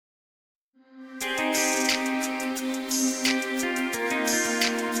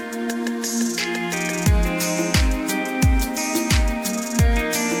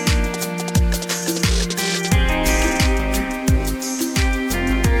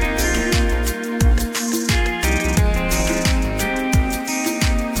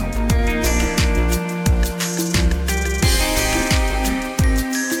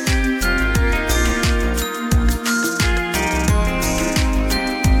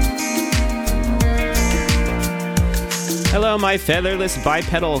Hello, my featherless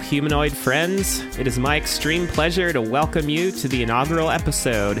bipedal humanoid friends. It is my extreme pleasure to welcome you to the inaugural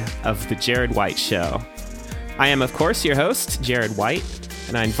episode of The Jared White Show. I am, of course, your host, Jared White,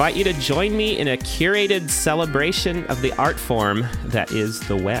 and I invite you to join me in a curated celebration of the art form that is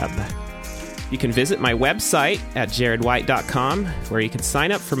the web. You can visit my website at jaredwhite.com, where you can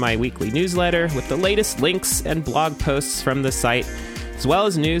sign up for my weekly newsletter with the latest links and blog posts from the site, as well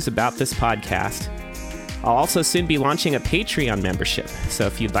as news about this podcast. I'll also soon be launching a Patreon membership, so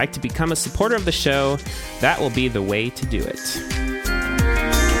if you'd like to become a supporter of the show, that will be the way to do it.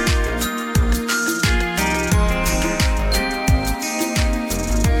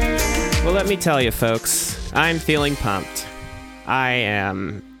 Well, let me tell you, folks, I'm feeling pumped. I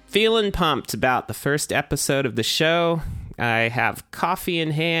am feeling pumped about the first episode of the show. I have coffee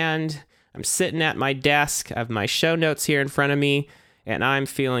in hand. I'm sitting at my desk. I have my show notes here in front of me. And I'm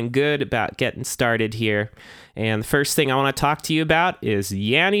feeling good about getting started here. And the first thing I want to talk to you about is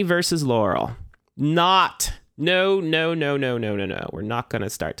Yanny versus Laurel. No. We're not going to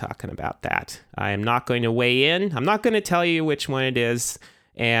start talking about that. I am not going to weigh in. I'm not going to tell you which one it is.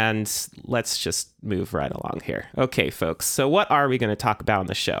 And let's just move right along here. Okay, folks. So what are we going to talk about on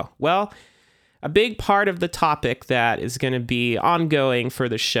the show? Well, a big part of the topic that is going to be ongoing for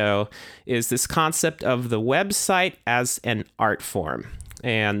the show is this concept of the website as an art form,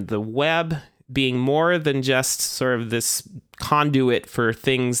 and the web being more than just sort of this conduit for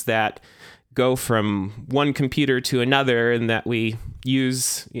things that go from one computer to another and that we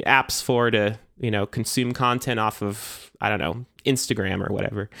use apps for to, consume content off of, Instagram or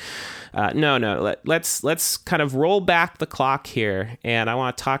whatever. Let's kind of roll back the clock here, and I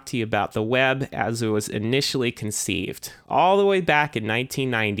want to talk to you about the web as it was initially conceived. All the way back in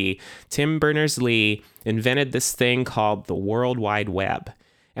 1990, Tim Berners-Lee invented this thing called the World Wide Web,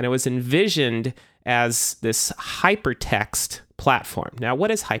 and it was envisioned as this hypertext platform. Now,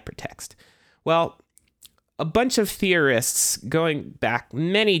 what is hypertext? Well, a bunch of theorists going back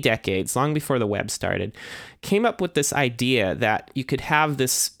many decades, long before the web started, came up with this idea that you could have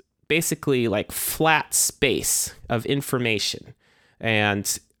this basically like flat space of information,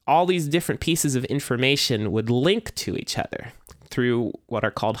 and all these different pieces of information would link to each other through what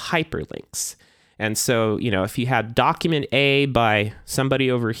are called hyperlinks. And so, if you had document A by somebody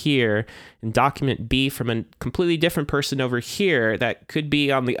over here and document B from a completely different person over here that could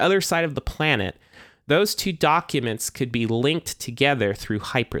be on the other side of the planet, those two documents could be linked together through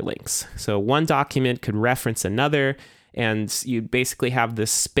hyperlinks. So one document could reference another, and you basically have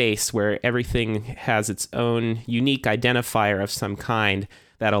this space where everything has its own unique identifier of some kind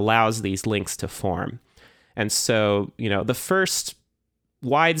that allows these links to form. And so, the first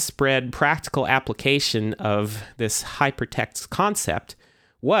widespread practical application of this hypertext concept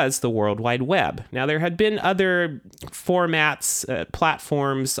was the World Wide Web. Now, there had been other formats,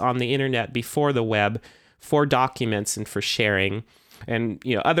 platforms on the internet before the web for documents and for sharing, and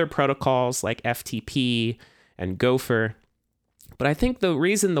other protocols like FTP and Gopher. But I think the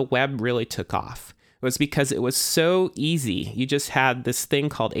reason the web really took off was because it was so easy. You just had this thing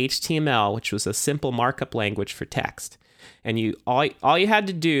called HTML, which was a simple markup language for text. And all you had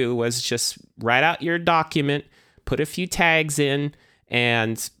to do was just write out your document, put a few tags in,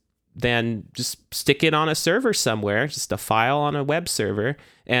 and then just stick it on a server somewhere, just a file on a web server,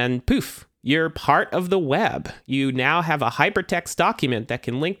 and poof, you're part of the web. You now have a hypertext document that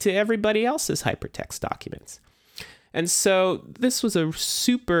can link to everybody else's hypertext documents. And so this was a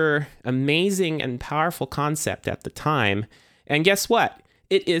super amazing and powerful concept at the time. And guess what?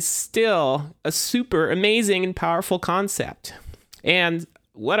 It is still a super amazing and powerful concept. And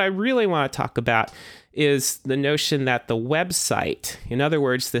what I really want to talk about is the notion that the website, in other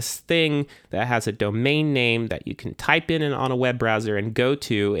words, this thing that has a domain name that you can type in on a web browser and go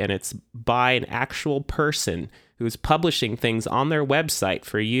to, and it's by an actual person who's publishing things on their website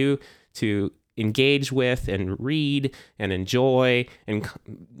for you to engage with and read and enjoy and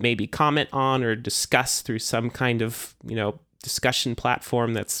maybe comment on or discuss through some kind of, discussion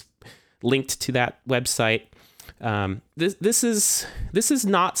platform that's linked to that website. This is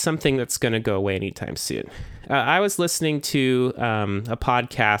not something that's going to go away anytime soon. I was listening to a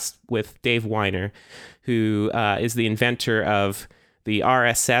podcast with Dave Winer, who is the inventor of the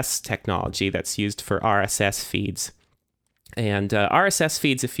RSS technology that's used for RSS feeds. And RSS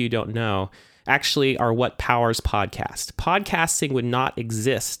feeds, if you don't know, actually are what powers podcast. Podcasting would not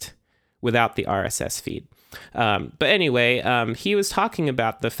exist without the RSS feed. But anyway, he was talking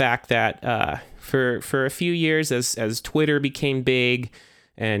about the fact that for a few years, as Twitter became big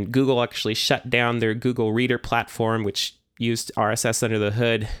and Google actually shut down their Google Reader platform, which used RSS under the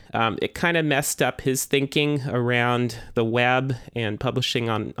hood, it kind of messed up his thinking around the web and publishing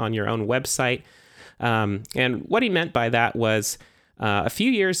on your own website. And what he meant by that was a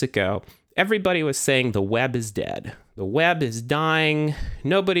few years ago, everybody was saying the web is dead. The web is dying.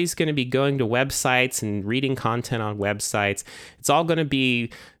 Nobody's going to be going to websites and reading content on websites. It's all going to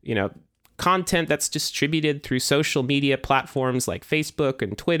be, content that's distributed through social media platforms like Facebook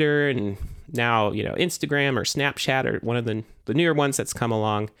and Twitter and now, Instagram or Snapchat or one of the newer ones that's come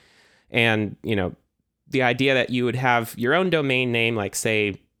along. And, the idea that you would have your own domain name, like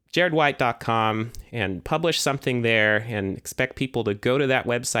say jaredwhite.com, and publish something there and expect people to go to that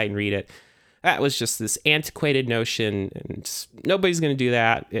website and read it. That was just this antiquated notion, and nobody's going to do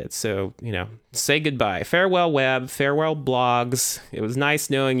that. So, say goodbye. Farewell web, farewell blogs. It was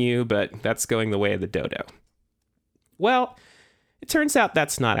nice knowing you, but that's going the way of the dodo. Well, it turns out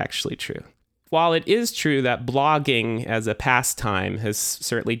that's not actually true. While it is true that blogging as a pastime has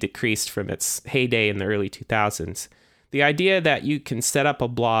certainly decreased from its heyday in the early 2000s, the idea that you can set up a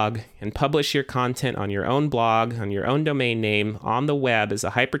blog and publish your content on your own blog, on your own domain name, on the web as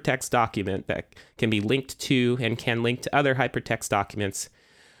a hypertext document that can be linked to and can link to other hypertext documents,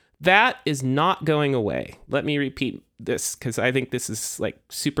 that is not going away. Let me repeat this because I think this is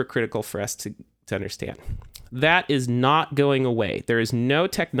super critical for us to understand. That is not going away. There is no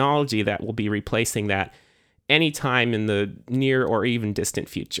technology that will be replacing that anytime in the near or even distant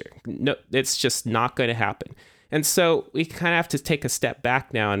future. No, it's just not going to happen. And so we kind of have to take a step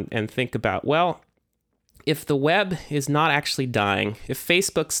back now and think about, well, if the web is not actually dying, if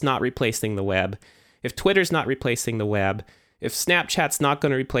Facebook's not replacing the web, if Twitter's not replacing the web, if Snapchat's not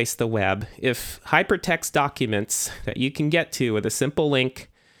going to replace the web, if hypertext documents that you can get to with a simple link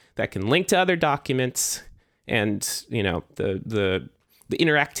that can link to other documents and, the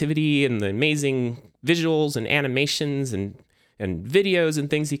interactivity and the amazing visuals and animations and videos and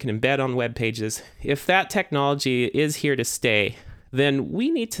things you can embed on web pages, if that technology is here to stay, then we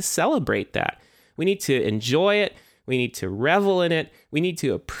need to celebrate that. We need to enjoy it. We need to revel in it. We need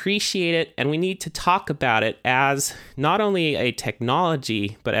to appreciate it. And we need to talk about it as not only a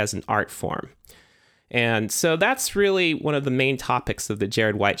technology, but as an art form. And so that's really one of the main topics of the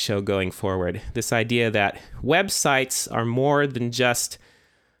Jared White Show going forward. This idea that websites are more than just,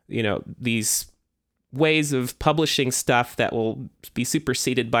 these ways of publishing stuff that will be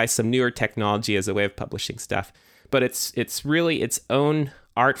superseded by some newer technology as a way of publishing stuff. But it's really its own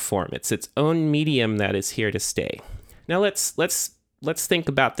art form. It's its own medium that is here to stay. Now let's think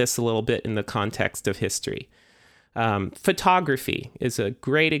about this a little bit in the context of history. Photography is a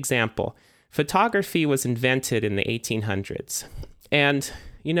great example. Photography was invented in the 1800s. And,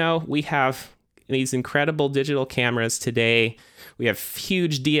 we have these incredible digital cameras today. We have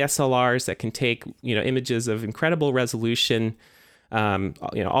huge DSLRs that can take, images of incredible resolution,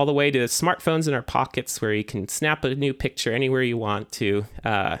 all the way to smartphones in our pockets where you can snap a new picture anywhere you want to.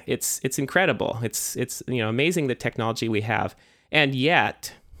 It's incredible. It's amazing the technology we have. And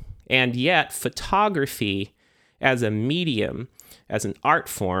yet photography as a medium, as an art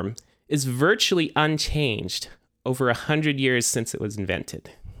form, is virtually unchanged over 100 years since it was invented.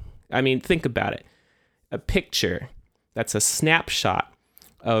 I mean, think about it. A picture that's a snapshot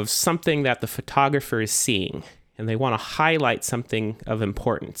of something that the photographer is seeing, and they want to highlight something of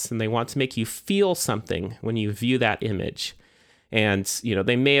importance, and they want to make you feel something when you view that image. And,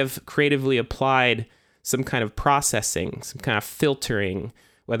 they may have creatively applied some kind of processing, some kind of filtering,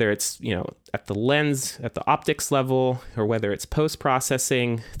 whether it's, at the lens, at the optics level, or whether it's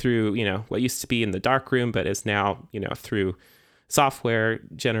post-processing through, what used to be in the darkroom, but is now, through software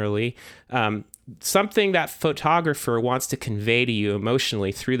generally, something that photographer wants to convey to you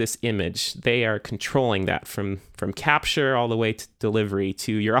emotionally through this image. They are controlling that from capture all the way to delivery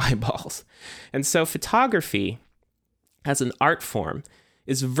to your eyeballs. And so photography as an art form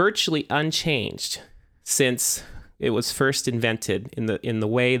is virtually unchanged since it was first invented in the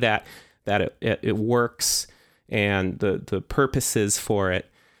way that it works and the purposes for it.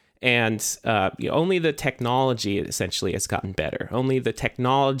 And only the technology essentially has gotten better. Only the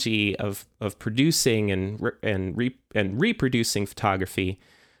technology of producing and reproducing photography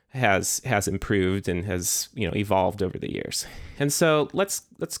has improved and has evolved over the years. And so let's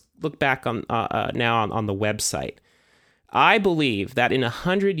look back on now on the website. I believe that in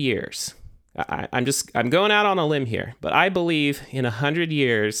 100 years, I'm going out on a limb here, but I believe in 100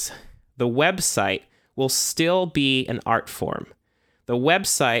 years the website will still be an art form. The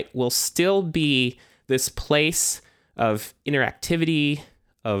website will still be this place of interactivity,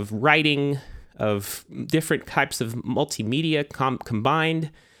 of writing, of different types of multimedia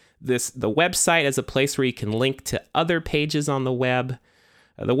combined the website as a place where you can link to other pages on the web,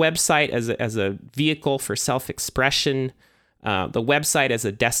 the website as a vehicle for self-expression, the website as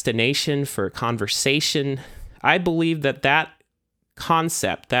a destination for conversation. I believe that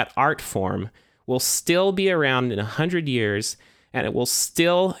concept, that art form, will still be around in 100 years, and it will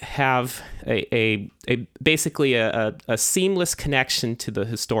still have basically a seamless connection to the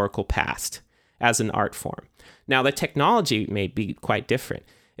historical past as an art form. Now, the technology may be quite different.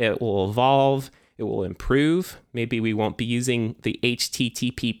 It will evolve. It will improve. Maybe we won't be using the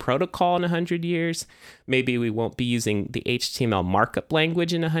HTTP protocol in 100 years. Maybe we won't be using the HTML markup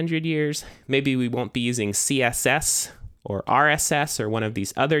language in 100 years. Maybe we won't be using CSS or RSS or one of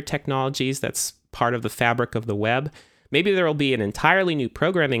these other technologies that's part of the fabric of the web. Maybe there will be an entirely new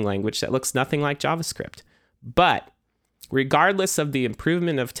programming language that looks nothing like JavaScript. But regardless of the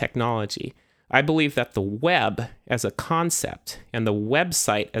improvement of technology, I believe that the web as a concept and the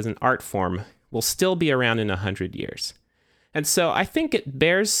website as an art form will still be around in 100 years. And so I think it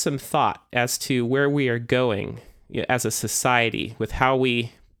bears some thought as to where we are going as a society with how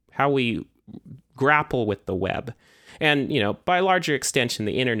we grapple with the web. And, by larger extension,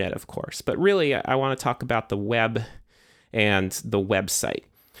 the internet, of course. But really, I want to talk about the web and the website.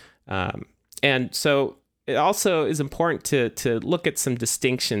 And so it also is important to look at some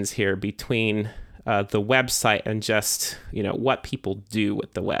distinctions here between the website and just, what people do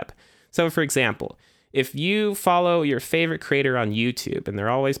with the web. So, for example, if you follow your favorite creator on YouTube and they're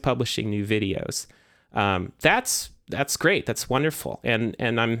always publishing new videos, that's great. That's wonderful. And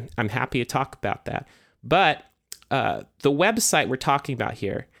I'm happy to talk about that. But the website we're talking about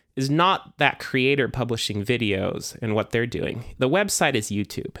here is not that creator publishing videos and what they're doing. The website is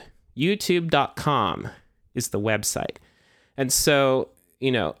YouTube. YouTube.com is the website. And so,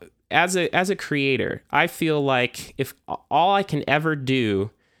 as a creator, I feel like if all I can ever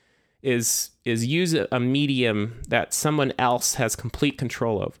do is use a medium that someone else has complete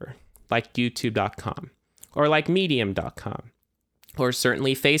control over, like YouTube.com or like Medium.com or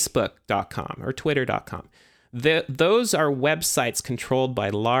certainly Facebook.com or Twitter.com. Those are websites controlled by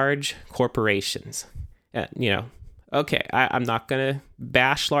large corporations. Okay, I'm not going to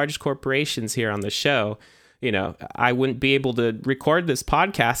bash large corporations here on the show. I wouldn't be able to record this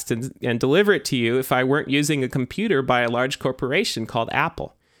podcast and deliver it to you if I weren't using a computer by a large corporation called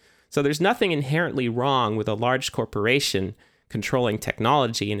Apple. So there's nothing inherently wrong with a large corporation controlling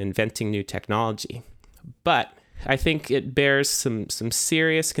technology and inventing new technology. But I think it bears some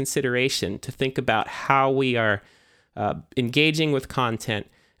serious consideration to think about how we are engaging with content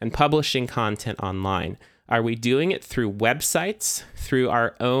and publishing content online. Are we doing it through websites, through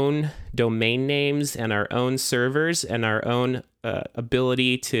our own domain names and our own servers and our own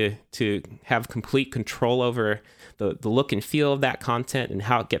ability to have complete control over the look and feel of that content and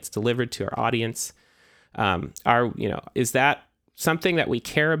how it gets delivered to our audience? Is that something that we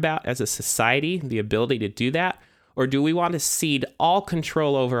care about as a society, the ability to do that? Or do we want to cede all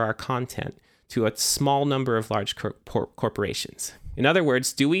control over our content to a small number of large corporations? In other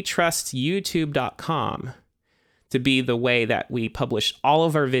words, do we trust YouTube.com to be the way that we publish all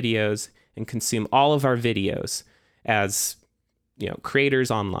of our videos and consume all of our videos as, creators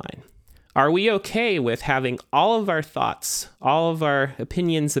online? Are we okay with having all of our thoughts, all of our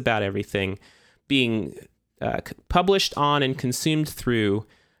opinions about everything being published on and consumed through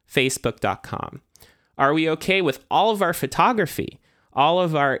Facebook.com? Are we okay with all of our photography, all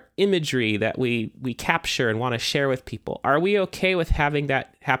of our imagery that we capture and want to share with people? Are we okay with having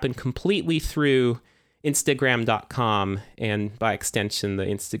that happen completely through Instagram.com and, by extension, the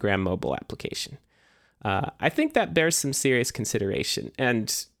Instagram mobile application? I think that bears some serious consideration.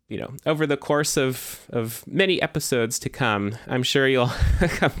 And, over the course of many episodes to come, I'm sure you'll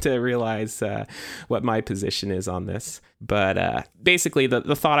come to realize what my position is on this. But basically,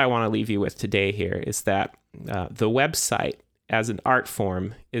 the thought I want to leave you with today here is that the website as an art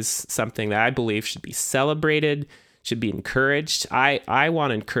form is something that I believe should be celebrated, should be encouraged. I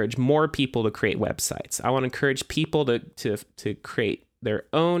want to encourage more people to create websites. I want to encourage people to create their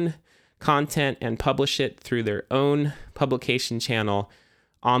own content and publish it through their own publication channel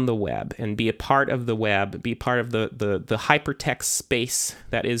on the web and be a part of the web, be part of the hypertext space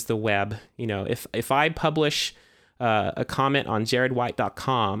that is the web. If I publish a comment on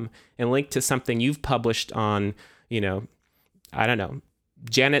jaredwhite.com and link to something you've published on,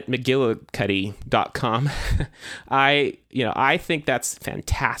 janetmcgillicuddy.com, I think that's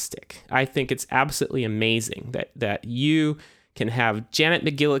fantastic. I think it's absolutely amazing that you can have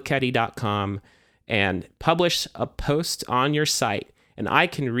janetmcgillicuddy.com and publish a post on your site and I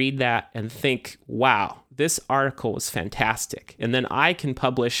can read that and think, wow, this article was fantastic. And then I can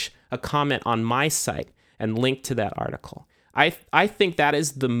publish a comment on my site and link to that article. I think that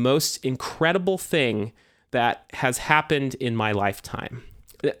is the most incredible thing that has happened in my lifetime.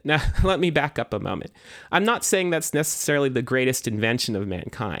 Now, let me back up a moment. I'm not saying that's necessarily the greatest invention of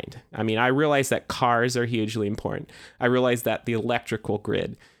mankind. I mean, I realize that cars are hugely important. I realize that the electrical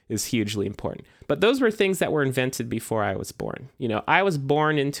grid is hugely important. But those were things that were invented before I was born. I was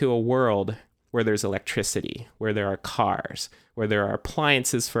born into a world where there's electricity, where there are cars, where there are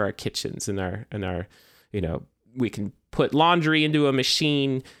appliances for our kitchens and our we can put laundry into a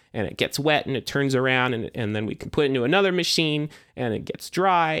machine and it gets wet and it turns around and then we can put it into another machine and it gets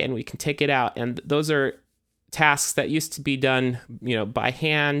dry and we can take it out. And those are tasks that used to be done, by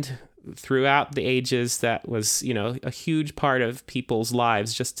hand throughout the ages. That was, a huge part of people's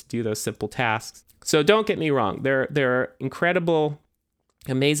lives just to do those simple tasks. So don't get me wrong. There are incredible,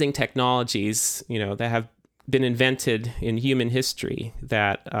 amazing technologies, that have been invented in human history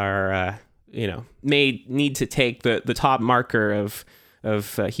that are, may need to take the top marker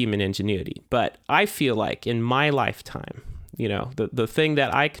of human ingenuity. But I feel like in my lifetime, the thing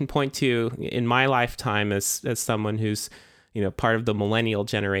that I can point to in my lifetime as someone who's, part of the millennial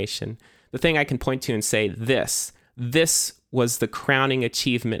generation, the thing I can point to and say this was the crowning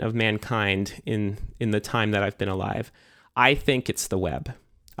achievement of mankind in the time that I've been alive. I think it's the web.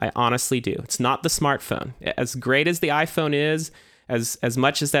 I honestly do. It's not the smartphone. As great as the iPhone is, as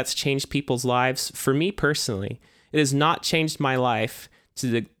much as that's changed people's lives, for me personally, it has not changed my life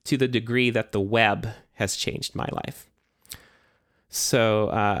to the degree that the web has changed my life.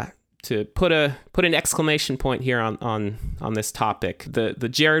 So to put an exclamation point here on this topic, the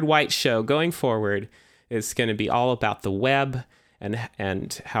Jared White Show going forward is going to be all about the web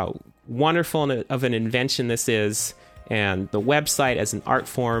and how wonderful of an invention this is. And the website as an art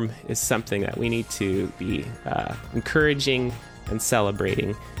form is something that we need to be encouraging and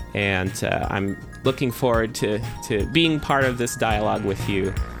celebrating. And I'm looking forward to being part of this dialogue with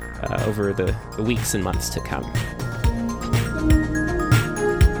you over the weeks and months to come.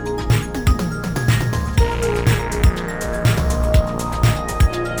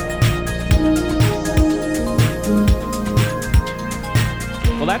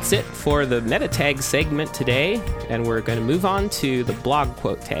 Well, that's it for the meta tag segment today, and we're going to move on to the blog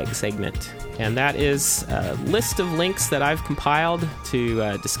quote tag segment. And that is a list of links that I've compiled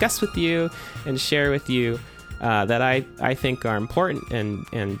to discuss with you and share with you that I think are important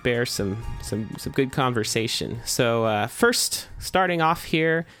and bear some good conversation. So first, starting off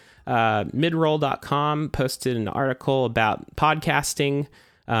here, midroll.com posted an article about podcasting,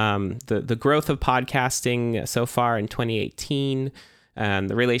 the growth of podcasting so far in 2018. And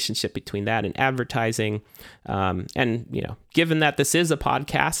the relationship between that and advertising. And, given that this is a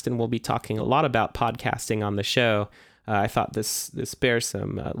podcast and we'll be talking a lot about podcasting on the show, I thought this bears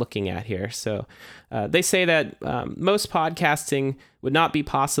some looking at here. So they say that most podcasting would not be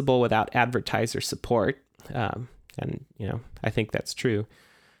possible without advertiser support. And, I think that's true.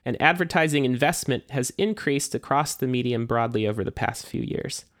 And advertising investment has increased across the medium broadly over the past few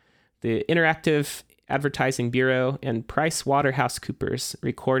years. The Interactive Advertising Bureau and PricewaterhouseCoopers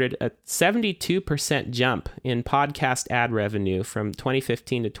recorded a 72% jump in podcast ad revenue from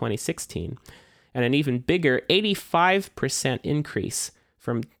 2015 to 2016, and an even bigger 85% increase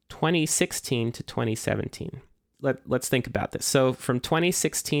from 2016 to 2017. Let's think about this. So from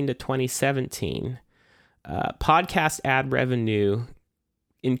 2016 to 2017, podcast ad revenue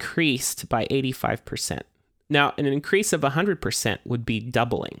increased by 85%. Now, an increase of 100% would be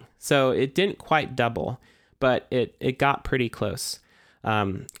doubling. So it didn't quite double, but it got pretty close.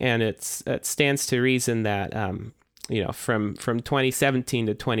 And it stands to reason that, from 2017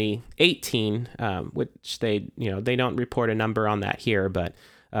 to 2018, which they don't report a number on that here, but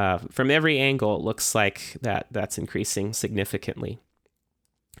from every angle, it looks like that's increasing significantly.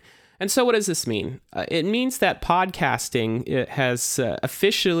 And so what does this mean? It means that podcasting has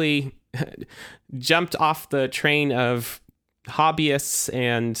officially jumped off the train of hobbyists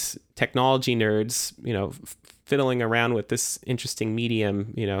and technology nerds, fiddling around with this interesting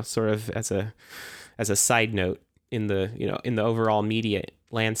medium, sort of as a side note in the overall media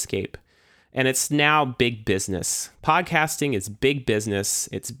landscape. And it's now big business. Podcasting is big business.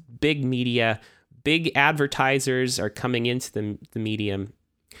 It's big media. Big advertisers are coming into the medium.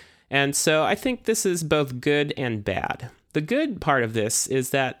 And so I think this is both good and bad. The good part of this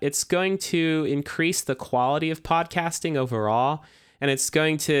is that it's going to increase the quality of podcasting overall, and it's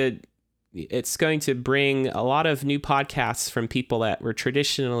going to bring a lot of new podcasts from people that were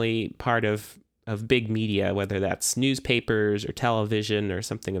traditionally part of big media, whether that's newspapers or television or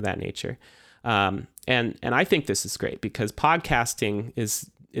something of that nature. And I think this is great because podcasting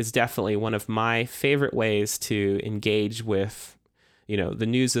is definitely one of my favorite ways to engage with, the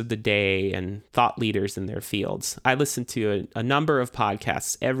news of the day and thought leaders in their fields. I listen to a number of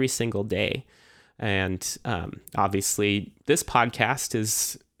podcasts every single day. And obviously, this podcast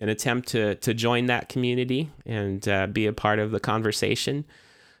is an attempt to join that community and be a part of the conversation.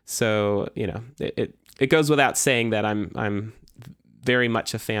 So, it goes without saying that I'm very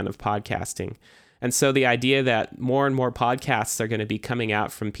much a fan of podcasting. And so the idea that more and more podcasts are going to be coming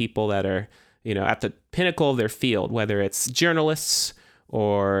out from people that are, at the pinnacle of their field, whether it's journalists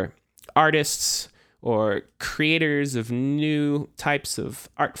or artists or creators of new types of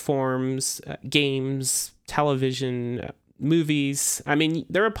art forms, games, television, movies. I mean,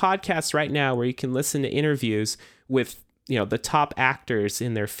 there are podcasts right now where you can listen to interviews with, the top actors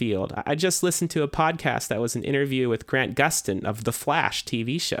in their field. I just listened to a podcast that was an interview with Grant Gustin of The Flash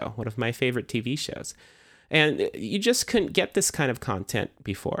TV show, one of my favorite TV shows. And you just couldn't get this kind of content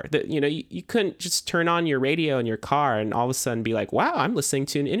before. You couldn't just turn on your radio in your car and all of a sudden be like, wow, I'm listening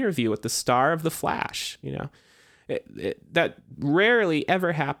to an interview with the star of The Flash. That rarely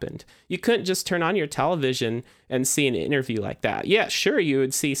ever happened. You couldn't just turn on your television and see an interview like that. Yeah, sure, you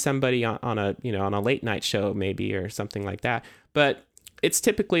would see somebody on a late night show maybe or something like that. But it's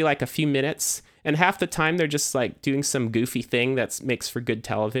typically like a few minutes, and half the time they're just like doing some goofy thing that makes for good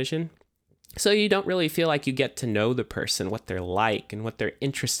television. So you don't really feel like you get to know the person, what they're like and what they're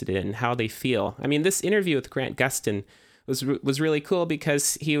interested in and how they feel. I mean, this interview with Grant Gustin was really cool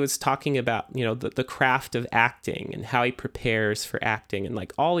because he was talking about, the craft of acting and how he prepares for acting and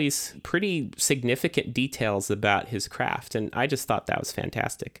like all these pretty significant details about his craft. And I just thought that was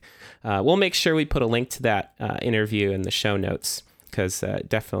fantastic. We'll make sure we put a link to that interview in the show notes because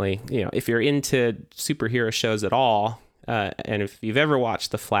definitely, if you're into superhero shows at all, and if you've ever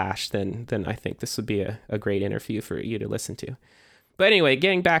watched The Flash, then I think this would be a great interview for you to listen to. But anyway,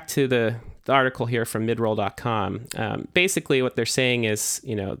 getting back to the article here from midroll.com, basically what they're saying is,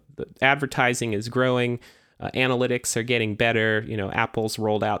 the advertising is growing, analytics are getting better. Apple's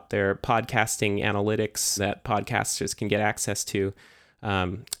rolled out their podcasting analytics that podcasters can get access to.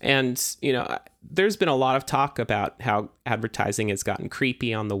 And there's been a lot of talk about how advertising has gotten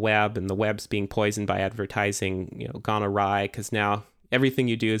creepy on the web and the web's being poisoned by advertising, gone awry because now everything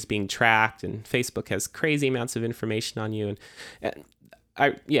you do is being tracked and Facebook has crazy amounts of information on you. And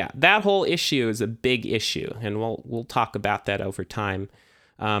that whole issue is a big issue, and we'll talk about that over time.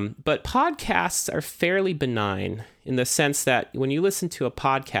 But podcasts are fairly benign in the sense that when you listen to a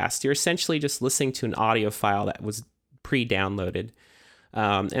podcast, you're essentially just listening to an audio file that was pre-downloaded.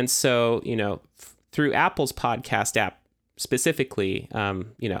 And so, through Apple's podcast app specifically,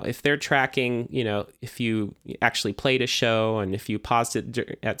 if they're tracking, if you actually played a show and if you paused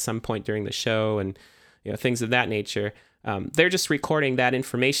it at some point during the show and, things of that nature, they're just recording that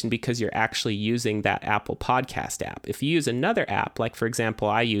information because you're actually using that Apple podcast app. If you use another app, like for example,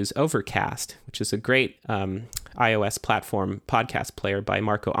 I use Overcast, which is a great iOS platform podcast player by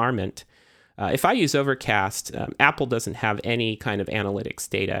Marco Arment. If I use Overcast, Apple doesn't have any kind of analytics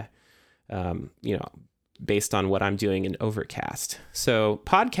data, based on what I'm doing in Overcast. So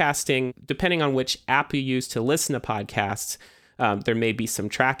podcasting, depending on which app you use to listen to podcasts, there may be some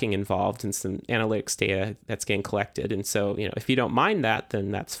tracking involved and some analytics data that's getting collected. And so, if you don't mind that,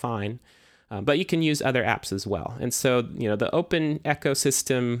 then that's fine. But you can use other apps as well. And so, the open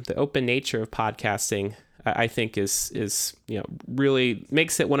ecosystem, the open nature of podcasting, I think is really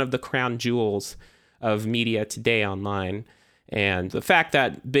makes it one of the crown jewels of media today online. And the fact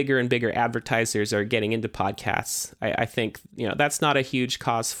that bigger and bigger advertisers are getting into podcasts, I think, that's not a huge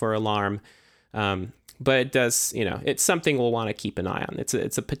cause for alarm. But it does, it's something we'll want to keep an eye on.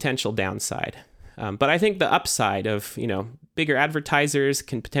 It's a potential downside. But I think the upside of, bigger advertisers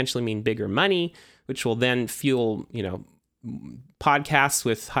can potentially mean bigger money, which will then fuel, podcasts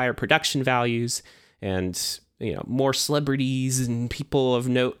with higher production values and, more celebrities and people of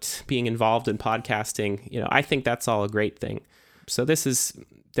note being involved in podcasting. I think that's all a great thing. So this is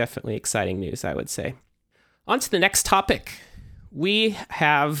definitely exciting news, I would say. On to the next topic. We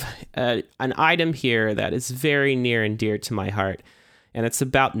have an item here that is very near and dear to my heart, and it's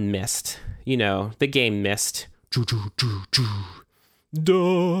about Myst. The game Myst. Dun,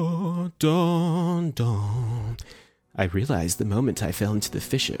 dun, dun. I realized the moment I fell into the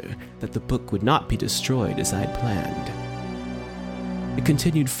fissure that the book would not be destroyed as I'd planned. It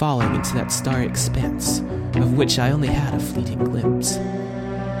continued falling into that starry expanse, of which I only had a fleeting glimpse.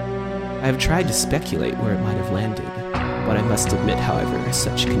 I have tried to speculate where it might have landed, but I must admit, however,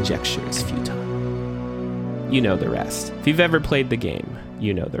 such conjecture is futile. you know the rest. If you've ever played the game,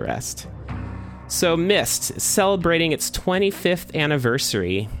 you know the rest. So Myst is celebrating its 25th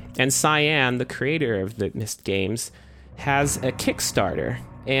anniversary, and Cyan, the creator of the Myst games, has a Kickstarter.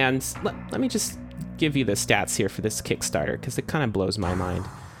 And let me just give you the stats here for this Kickstarter, because it kind of blows my mind.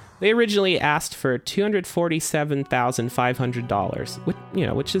 They originally asked for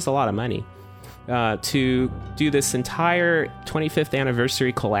 $247,500, which is a lot of money, to do this entire 25th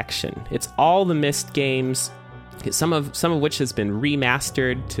anniversary collection. It's all the Myst games, some of which has been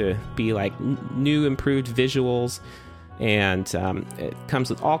remastered to be like new, improved visuals, and it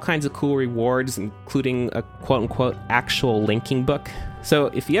comes with all kinds of cool rewards, including a quote-unquote actual linking book. So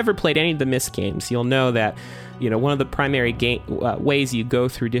if you ever played any of the Myst games, you'll know that one of the primary ways you go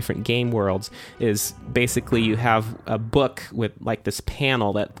through different game worlds is basically you have a book with like this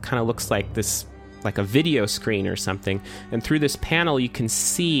panel that kind of looks like this, like a video screen or something, and through this panel you can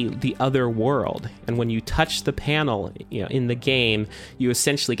see the other world, and when you touch the panel in the game, you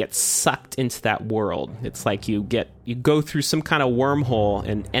essentially get sucked into that world. It's like you go through some kind of wormhole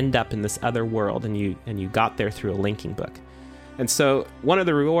and end up in this other world, and you got there through a linking book. And so one of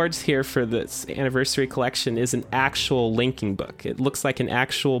the rewards here for this anniversary collection is an actual linking book. It looks like an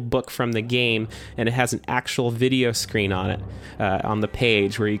actual book from the game, and it has an actual video screen on it, on the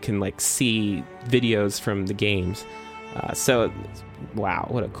page, where you can like see videos from the games. So, wow,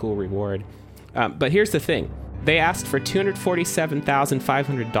 what a cool reward. But here's the thing. They asked for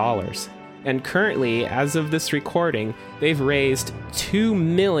 $247,500. And currently, as of this recording, they've raised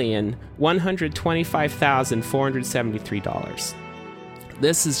 $2,125,473.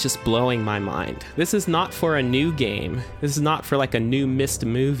 This is just blowing my mind. This is not for a new game. This is not for like a new Myst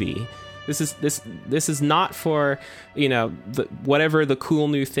movie. This is not for, whatever the cool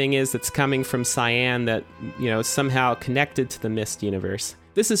new thing is that's coming from Cyan that, is somehow connected to the Myst universe.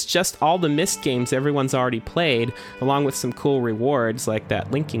 This is just all the Myst games everyone's already played, along with some cool rewards like that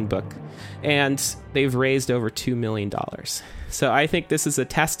linking book. And they've raised over $2 million. So I think this is a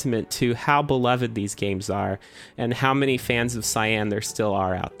testament to how beloved these games are and how many fans of Cyan there still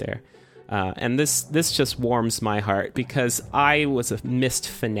are out there. And this just warms my heart, because I was a Myst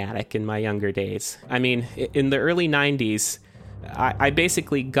fanatic in my younger days. I mean, in the early 90s, I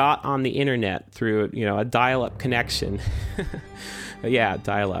basically got on the internet through, a dial-up connection. Yeah,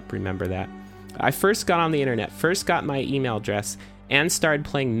 dial-up, remember that. I first got on the internet, first got my email address, and started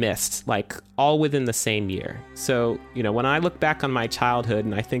playing Myst, like, all within the same year. So, when I look back on my childhood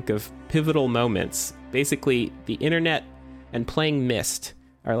and I think of pivotal moments, basically the internet and playing Myst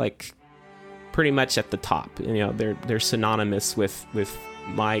are, like, pretty much at the top. They're synonymous with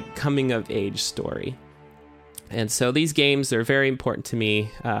my coming-of-age story. And so these games are very important to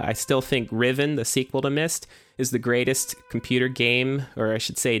me. I still think Riven, the sequel to Myst, is the greatest computer game, or I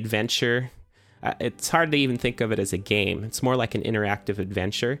should say adventure. It's hard to even think of it as a game. It's more like an interactive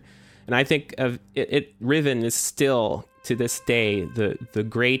adventure. And I think of it Riven is still, to this day, the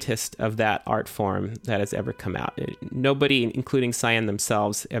greatest of that art form that has ever come out. Nobody, including Cyan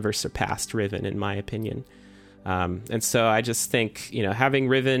themselves, ever surpassed Riven, in my opinion. And so I just think, having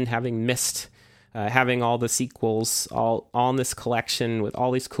Riven, having Myst, having all the sequels all in this collection with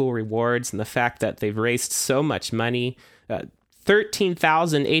all these cool rewards, and the fact that they've raised so much money,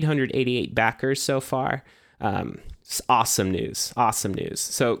 13,888 backers so far. It's awesome news.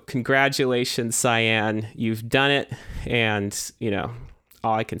 So congratulations, Cyan. You've done it. And,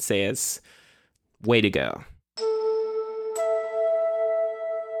 all I can say is way to go.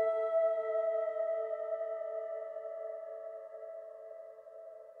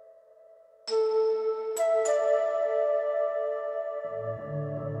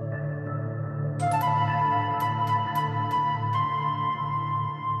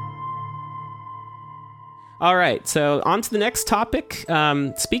 All right, so on to the next topic.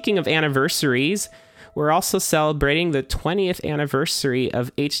 Speaking of anniversaries, we're also celebrating the 20th anniversary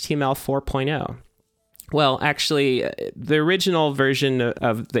of HTML 4.0. Well, actually, the original version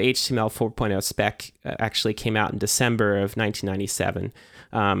of the HTML 4.0 spec actually came out in December of 1997.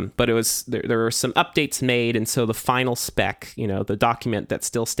 But there were some updates made, and so the final spec, the document that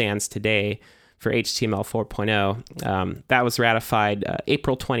still stands today for HTML 4.0, that was ratified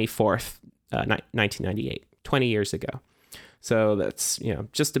April 24th, 1998. 20 years ago. So that's,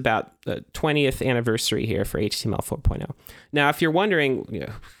 just about the 20th anniversary here for HTML 4.0. Now, if you're wondering,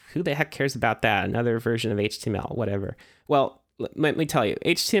 who the heck cares about that? Another version of HTML, whatever. Well, let me tell you,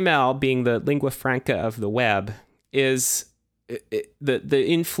 HTML, being the lingua franca of the web, is the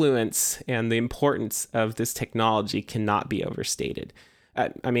influence and the importance of this technology cannot be overstated.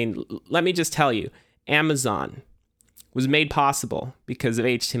 I mean, let me just tell you, Amazon was made possible because of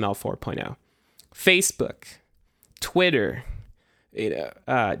HTML 4.0. Facebook Twitter,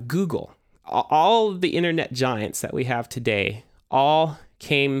 Google, all the internet giants that we have today, all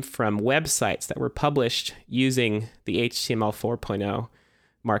came from websites that were published using the HTML 4.0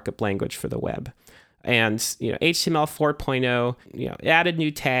 markup language for the web. And, HTML 4.0, it added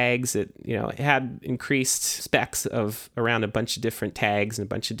new tags. It had increased specs of around a bunch of different tags and a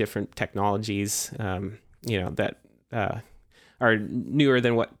bunch of different technologies, that are newer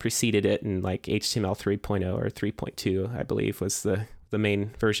than what preceded it. And like HTML 3.0 or 3.2, I believe, was the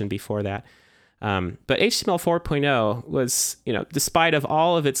main version before that. But HTML 4.0 was, despite of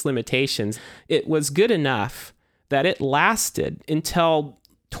all of its limitations, it was good enough that it lasted until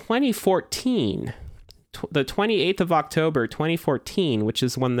 2014, the 28th of October, 2014, which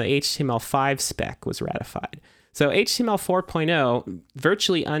is when the HTML5 spec was ratified. So HTML 4.0,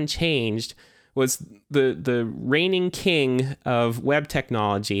 virtually unchanged, was the reigning king of web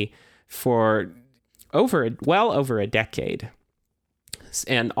technology for well over a decade.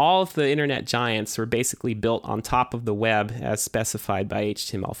 And all of the internet giants were basically built on top of the web as specified by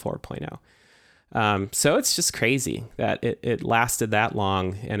HTML 4.0. So it's just crazy that it lasted that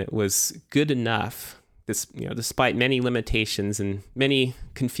long, and it was good enough, despite many limitations and many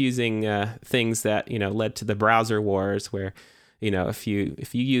confusing things that led to the browser wars, where if you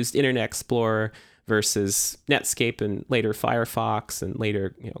used Internet Explorer versus Netscape and later Firefox and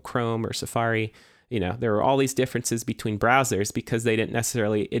later Chrome or Safari, there were all these differences between browsers because they didn't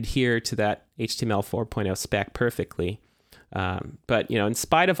necessarily adhere to that HTML 4.0 spec perfectly. But in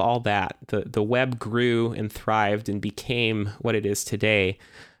spite of all that, the web grew and thrived and became what it is today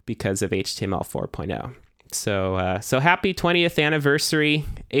because of HTML 4.0. So happy 20th anniversary,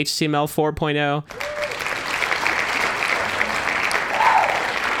 HTML 4.0.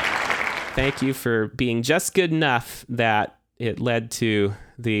 Thank you for being just good enough that it led to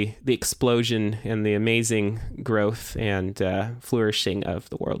the explosion and the amazing growth and flourishing of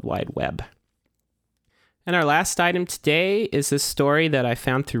the World Wide Web. And our last item today is a story that I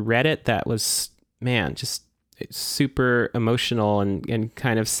found through Reddit that was, just super emotional and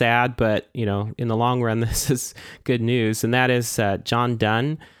kind of sad, but, in the long run, this is good news. And that is John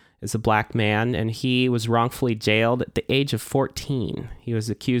Dunn is a black man, and he was wrongfully jailed at the age of 14. He was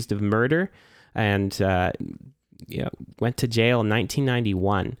accused of murder and went to jail in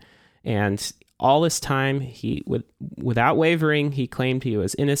 1991. And all this time, without wavering, he claimed he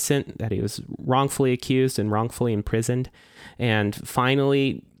was innocent, that he was wrongfully accused and wrongfully imprisoned. And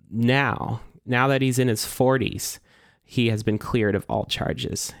finally, now that he's in his 40s, he has been cleared of all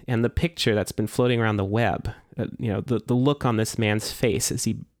charges. And the picture that's been floating around the web, the look on this man's face as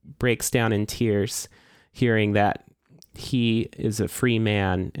he breaks down in tears, hearing that he is a free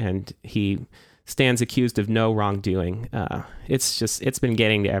man and he stands accused of no wrongdoing. It's been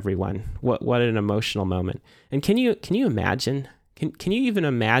getting to everyone. What an emotional moment. And can you imagine? Can you even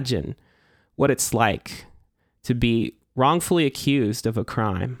imagine what it's like to be wrongfully accused of a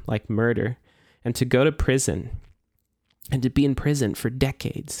crime like murder and to go to prison and to be in prison for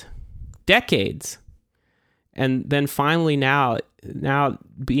decades, and then finally now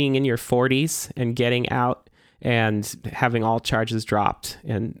being in your 40s and getting out and having all charges dropped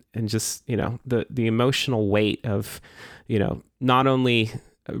and just, the emotional weight of, not only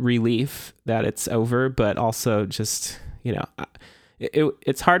relief that it's over, but also just,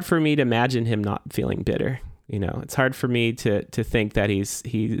 it's hard for me to imagine him not feeling bitter. It's hard for me to think that he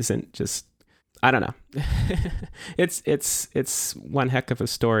isn't just, I don't know. It's one heck of a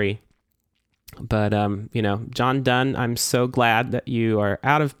story. But, John Dunn, I'm so glad that you are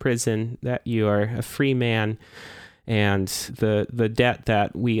out of prison, that you are a free man, and the debt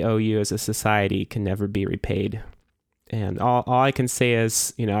that we owe you as a society can never be repaid. And all I can say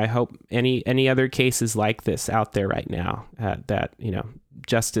is, I hope any other cases like this out there right now, that,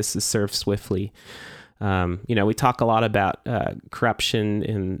 justice is served swiftly. We talk a lot about corruption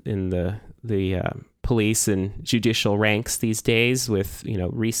in the police and judicial ranks these days with,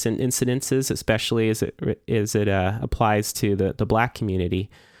 recent incidences, especially as it applies to the black community.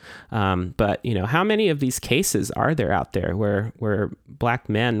 But, how many of these cases are there out there where black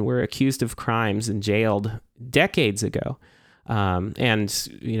men were accused of crimes and jailed decades ago?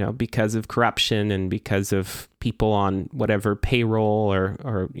 And, because of corruption and because of people on whatever payroll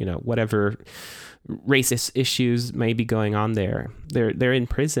or whatever racist issues may be going on there, they're in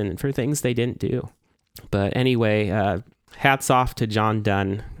prison for things they didn't do. But anyway, hats off to John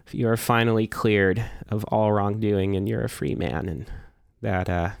Dunn. You are finally cleared of all wrongdoing and you're a free man. And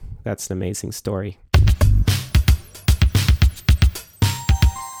that's an amazing story.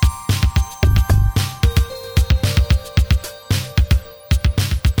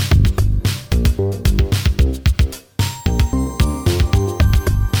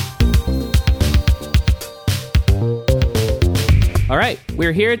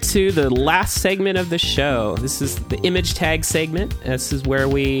 You're here to the last segment of the show. This is the image tag segment. This is where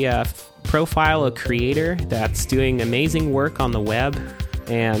we profile a creator that's doing amazing work on the web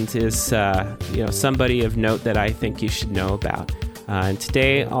and is somebody of note that I think you should know about. And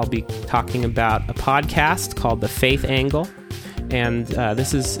today I'll be talking about a podcast called The Faith Angle. And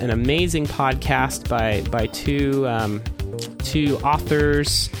this is an amazing podcast by two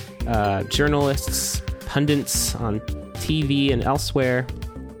authors, journalists, pundits on TV and elsewhere.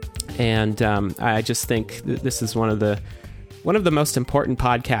 And I just think this is one of the most important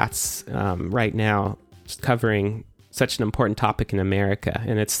podcasts right now, covering such an important topic in America.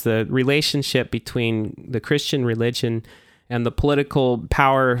 And it's the relationship between the Christian religion and the political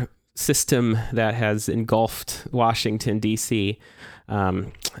power system that has engulfed Washington, D.C.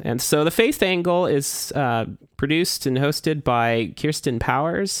 And so The Faith Angle is produced and hosted by Kirsten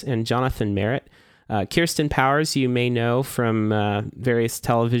Powers and Jonathan Merritt. Kirsten Powers, you may know from various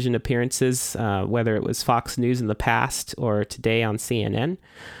television appearances, whether it was Fox News in the past or today on CNN.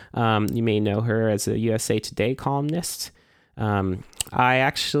 You may know her as a USA Today columnist. I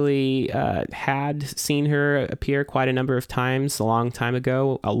actually had seen her appear quite a number of times a long time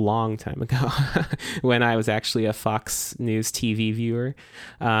ago, when I was actually a Fox News TV viewer.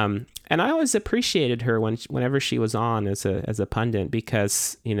 And I always appreciated her whenever she was on as a pundit,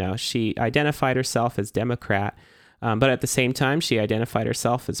 because, she identified herself as Democrat, but at the same time, she identified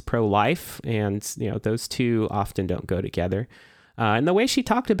herself as pro-life, and, those two often don't go together. And the way she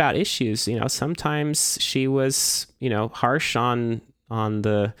talked about issues, sometimes she was, harsh on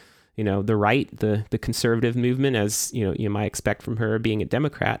the, the right, the conservative movement, as, you might expect from her being a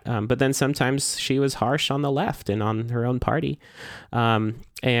Democrat. But then sometimes she was harsh on the left and on her own party.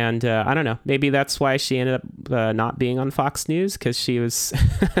 And I don't know, maybe that's why she ended up not being on Fox News, because she was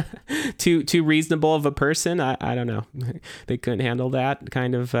too reasonable of a person. I don't know. They couldn't handle that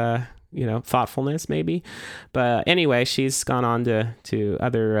kind of thoughtfulness, maybe. But anyway, she's gone on to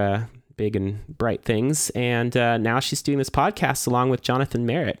other big and bright things, and now she's doing this podcast along with Jonathan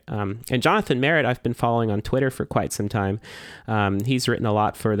Merritt. And Jonathan Merritt, I've been following on Twitter for quite some time. He's written a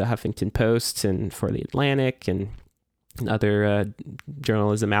lot for the Huffington Post and for the Atlantic and other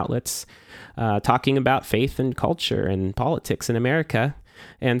journalism outlets, talking about faith and culture and politics in America.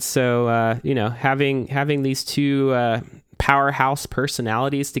 And so, having these two powerhouse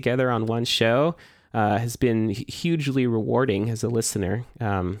personalities together on one show has been hugely rewarding as a listener.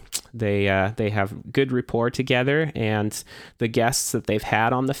 They have good rapport together, and the guests that they've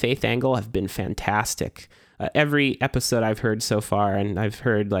had on The Faith Angle have been fantastic. Every episode I've heard so far, and I've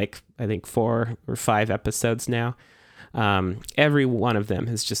heard I think 4 or 5 episodes now, every one of them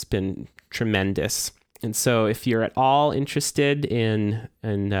has just been tremendous. And so if you're at all interested in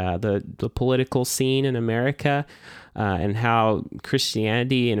the political scene in America, and how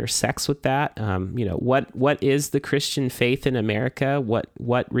Christianity intersects with that, what is the Christian faith in America?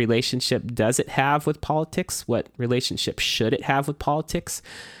 What relationship does it have with politics? What relationship should it have with politics?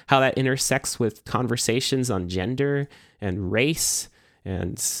 How that intersects with conversations on gender and race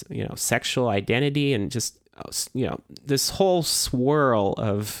and sexual identity, and just this whole swirl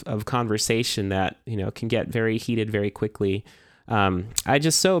of conversation that can get very heated very quickly. I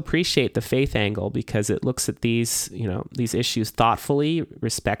just so appreciate The Faith Angle, because it looks at these issues thoughtfully,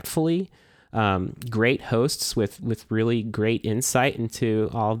 respectfully. Great hosts with really great insight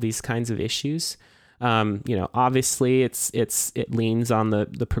into all of these kinds of issues. Obviously it leans on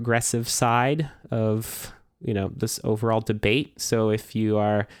the progressive side of this overall debate. So if you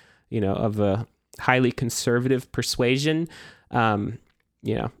are of a highly conservative persuasion,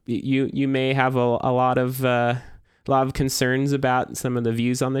 you may have a lot of concerns about some of the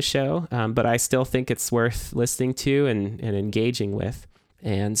views on the show, but I still think it's worth listening to and engaging with.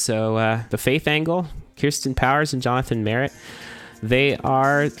 And so The Faith Angle, Kirsten Powers and Jonathan Merritt, they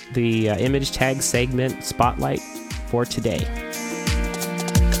are the image tag segment spotlight for today.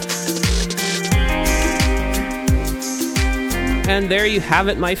 And there you have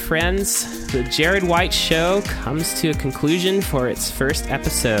it, my friends. The Jared White Show comes to a conclusion for its first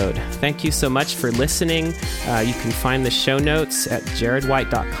episode. Thank you so much for listening. You can find the show notes at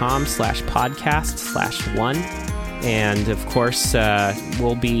jaredwhite.com/podcast/1. And of course,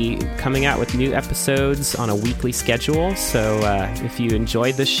 we'll be coming out with new episodes on a weekly schedule. So if you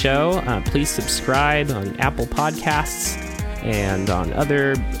enjoyed this show, please subscribe on Apple Podcasts and on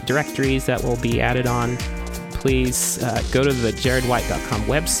other directories that will be added on. Please go to the jaredwhite.com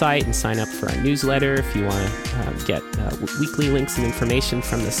website and sign up for our newsletter if you want to get weekly links and information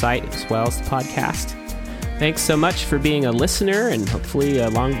from the site as well as the podcast. Thanks so much for being a listener and hopefully a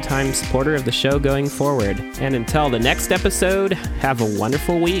long-time supporter of the show going forward. And until the next episode, have a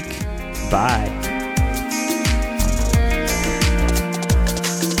wonderful week. Bye.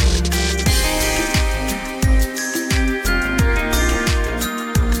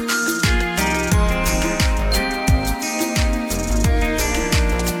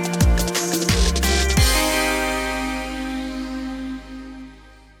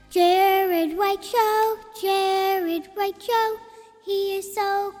 Jared White Show, he is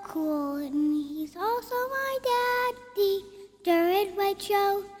so cool and he's also my daddy. Jared White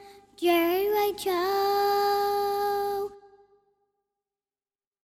Show, Jared White Show.